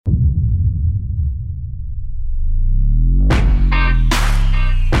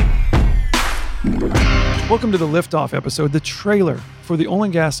Welcome to the Liftoff episode, the trailer for the Oil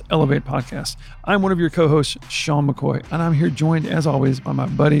and Gas Elevate podcast. I'm one of your co-hosts, Sean McCoy, and I'm here joined, as always, by my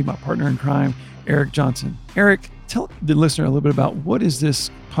buddy, my partner in crime, Eric Johnson. Eric, tell the listener a little bit about what is this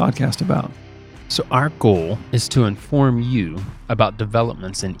podcast about? So our goal is to inform you about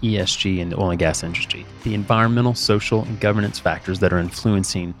developments in ESG in the oil and gas industry, the environmental, social, and governance factors that are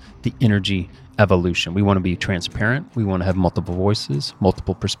influencing the energy evolution. We want to be transparent. We want to have multiple voices,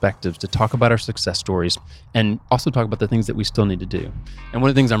 multiple perspectives to talk about our success stories and also talk about the things that we still need to do. And one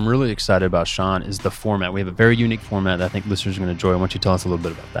of the things I'm really excited about, Sean, is the format. We have a very unique format that I think listeners are going to enjoy. Why don't you tell us a little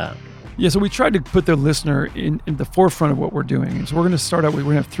bit about that? Yeah, so we tried to put the listener in the forefront of what we're doing. And so we're going to start out, we're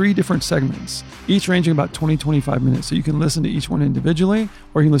going to have 3 different segments, each ranging about 20, 25 minutes. So you can listen to each one individually,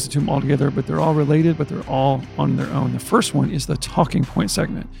 or you can listen to them all together, but they're all related, but they're all on their own. The first one is the talking point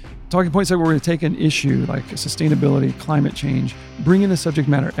segment. Talking point segment, we're going to take an issue like sustainability, climate change, bring in a subject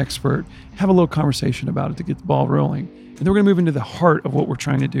matter expert, have a little conversation about it to get the ball rolling. And then we're going to move into the heart of what we're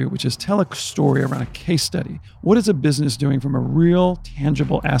trying to do, which is tell a story around a case study. What is a business doing from a real,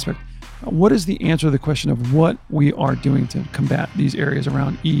 tangible aspect? What is the answer to the question of what we are doing to combat these areas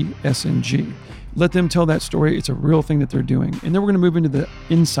around E, S, and G? Let them tell that story. It's a real thing that they're doing. And then we're going to move into the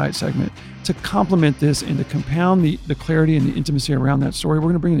insight segment to complement this and to compound the clarity and the intimacy around that story. We're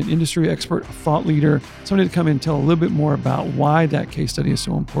going to bring in an industry expert, a thought leader, somebody to come in and tell a little bit more about why that case study is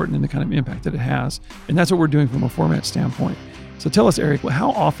so important and the kind of impact that it has. And that's what we're doing from a format standpoint. So tell us, Eric, how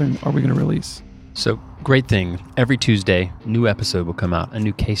often are we going to release? So great thing, every Tuesday, new episode will come out, a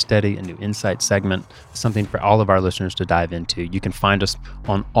new case study, a new insight segment, something for all of our listeners to dive into. You can find us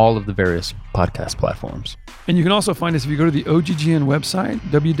on all of the various podcast platforms. And you can also find us if you go to the OGGN website,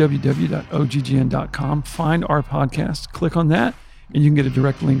 www.oggn.com, find our podcast, click on that, and you can get a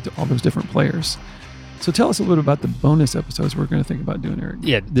direct link to all those different players. So tell us a little bit about the bonus episodes we're going to think about doing, Eric.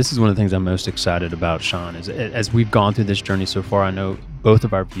 Yeah, this is one of the things I'm most excited about, Sean, is as we've gone through this journey so far, I know both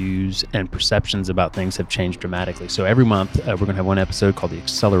of our views and perceptions about things have changed dramatically. So every month, we're going to have one episode called the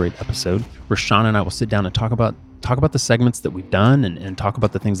Accelerate episode, where Sean and I will sit down and talk about the segments that we've done and talk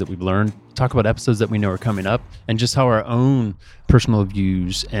about the things that we've learned, talk about episodes that we know are coming up, and just how our own personal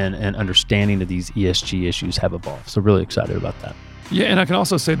views and understanding of these ESG issues have evolved. So really excited about that. Yeah, and I can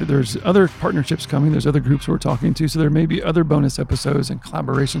also say that there's other partnerships coming. There's other groups we're talking to. So there may be other bonus episodes and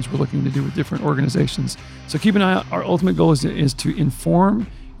collaborations we're looking to do with different organizations. So keep an eye out. Our ultimate goal is to inform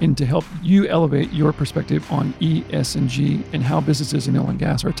and to help you elevate your perspective on E, S, and G and how businesses in oil and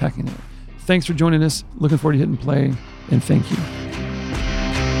gas are attacking it. Thanks for joining us. Looking forward to hitting play, and thank you.